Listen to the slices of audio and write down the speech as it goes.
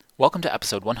Welcome to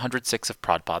episode 106 of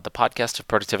ProdPod, the podcast of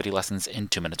productivity lessons in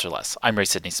 2 minutes or less. I'm Ray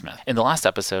Sidney Smith. In the last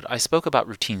episode, I spoke about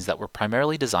routines that were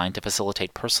primarily designed to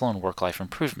facilitate personal and work-life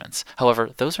improvements. However,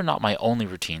 those are not my only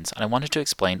routines, and I wanted to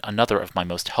explain another of my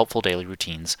most helpful daily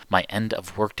routines, my end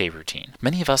of workday routine.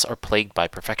 Many of us are plagued by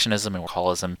perfectionism and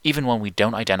workaholism, even when we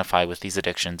don't identify with these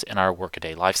addictions in our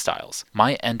workaday lifestyles.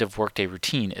 My end of workday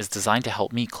routine is designed to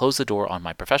help me close the door on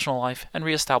my professional life and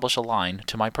reestablish a line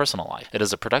to my personal life. It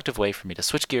is a productive way for me to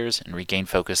switch gears and regain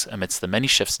focus amidst the many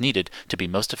shifts needed to be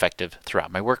most effective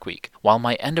throughout my work week. While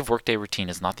my end of workday routine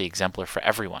is not the exemplar for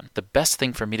everyone, the best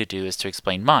thing for me to do is to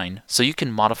explain mine so you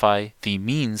can modify the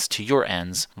means to your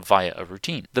ends via a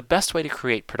routine. The best way to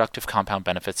create productive compound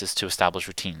benefits is to establish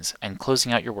routines, and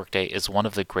closing out your workday is one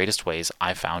of the greatest ways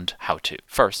I've found how to.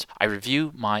 First, I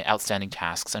review my outstanding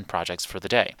tasks and projects for the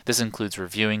day. This includes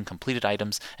reviewing completed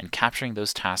items and capturing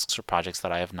those tasks or projects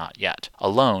that I have not yet.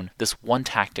 Alone, this one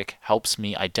tactic helps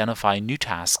me identify new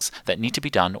tasks that need to be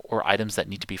done or items that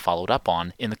need to be followed up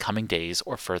on in the coming days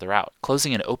or further out,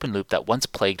 closing an open loop that once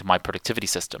plagued my productivity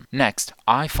system. Next,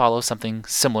 I follow something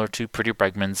similar to Pretty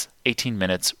Bregman's 18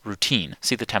 minutes routine.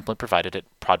 See the template provided at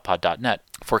prodpod.net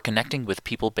for connecting with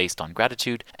people based on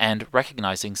gratitude and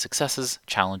recognizing successes,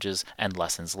 challenges, and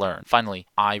lessons learned. Finally,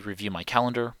 I review my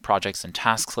calendar, projects, and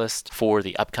tasks list for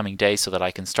the upcoming day so that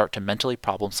I can start to mentally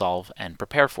problem solve and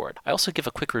prepare for it. I also give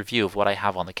a quick review of what I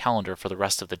have on the calendar for the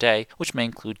rest of the day, which may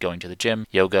include going to the gym,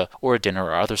 yoga, or a dinner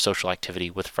or other social activity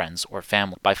with friends or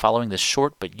family. By following this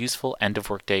short but useful end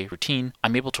of workday routine,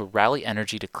 I'm able to rally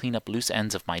energy to clean up loose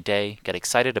ends of my day, get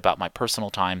excited about my personal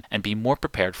time, and be more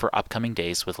prepared for upcoming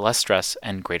days with less stress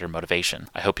and greater motivation.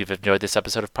 I hope you've enjoyed this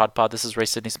episode of ProdPod. This is Ray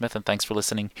Sidney Smith, and thanks for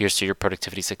listening. Here's to your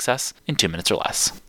productivity success in 2 minutes or less.